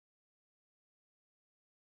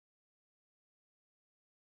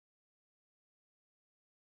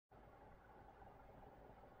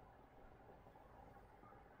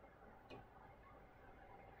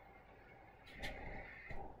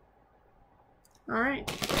All right.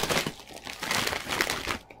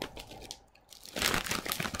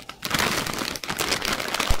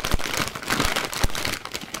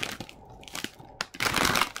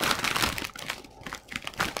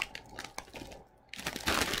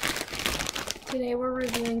 Today we're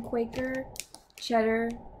reviewing Quaker Cheddar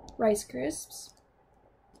Rice Crisps.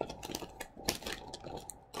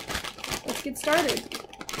 Let's get started.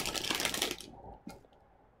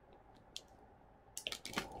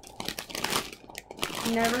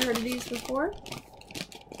 Never heard of these before?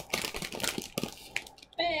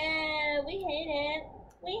 We hate it.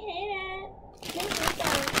 We hate it.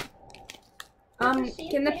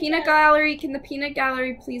 Can the peanut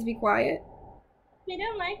gallery please be quiet? We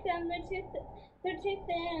don't like them. They're too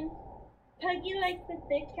thin. Puggy likes the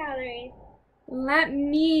thick calories. Let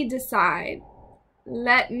me decide.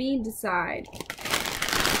 Let me decide.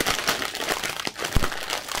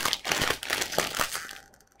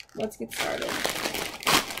 Let's get started.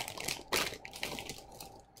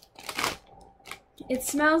 It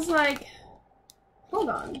smells like, hold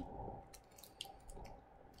on. It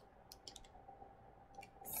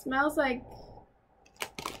smells like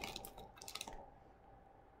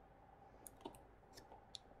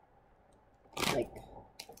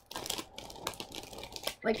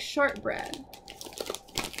shortbread.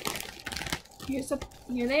 Here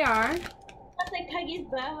they are. That's like Puggy's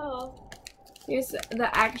butthole. Here's the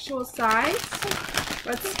actual size.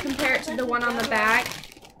 Let's compare it to the one on the back.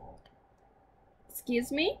 Excuse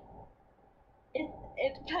me? If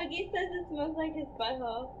Puggy says it smells like his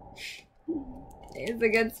butthole. It's a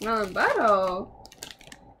good smelling butthole.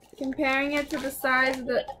 Comparing it to the size of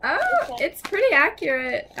the... Oh, it's pretty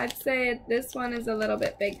accurate. I'd say this one is a little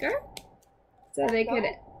bit bigger. So they could...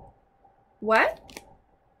 What?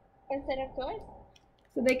 Instead of toys?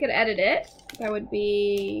 So they could edit it. That would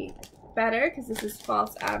be better because this is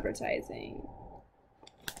false advertising.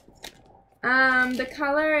 The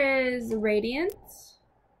color is radiant.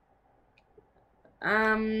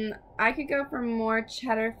 I could go for more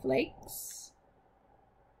cheddar flakes.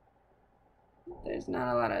 There's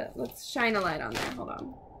not a lot of... Let's shine a light on there. Hold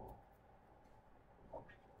on.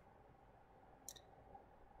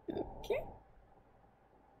 Okay.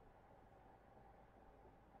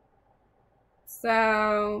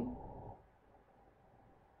 So,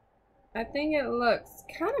 I think it looks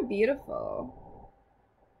kind of beautiful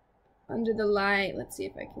under the light. Let's see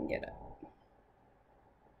if I can get it.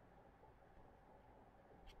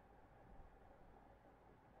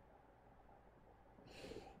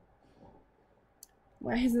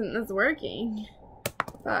 Why isn't this working?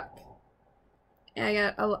 Fuck. I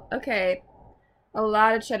got okay. A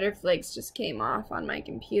lot of cheddar flakes just came off on my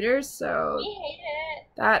computer, so we hate it.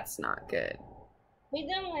 That's not good. We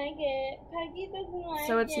don't like it. Puggy doesn't like it.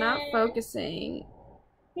 So it's not focusing.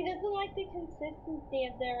 He doesn't like the consistency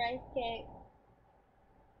of the rice cake.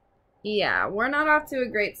 Yeah, we're not off to a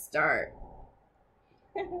great start.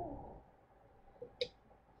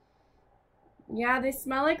 Yeah, they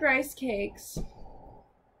smell like rice cakes.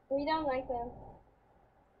 We don't like them.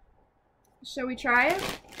 Shall we try it?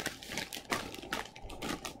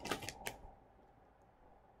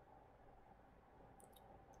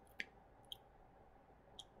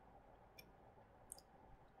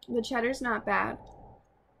 The cheddar's not bad.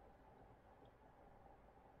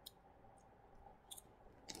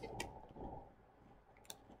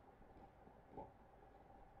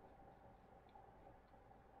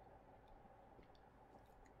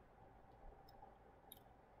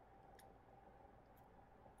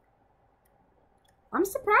 I'm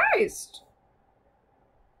surprised.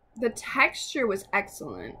 The texture was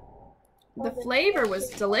excellent. The flavor was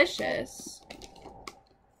delicious.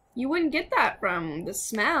 You wouldn't get that from the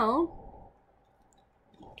smell.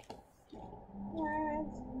 What?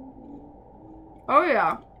 Oh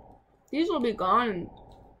yeah. These will be gone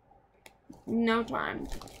in no time.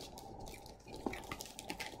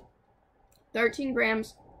 13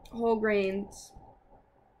 grams whole grains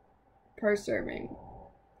per serving.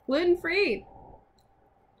 Gluten-free.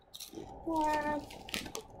 What?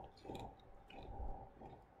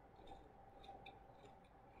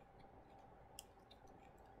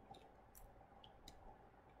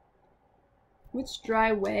 Which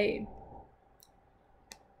dry way?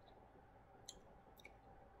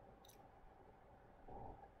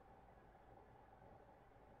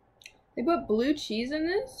 They put blue cheese in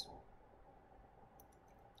this?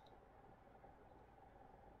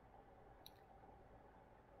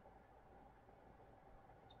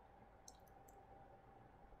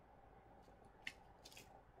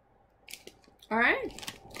 All right.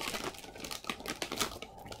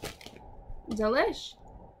 Delish.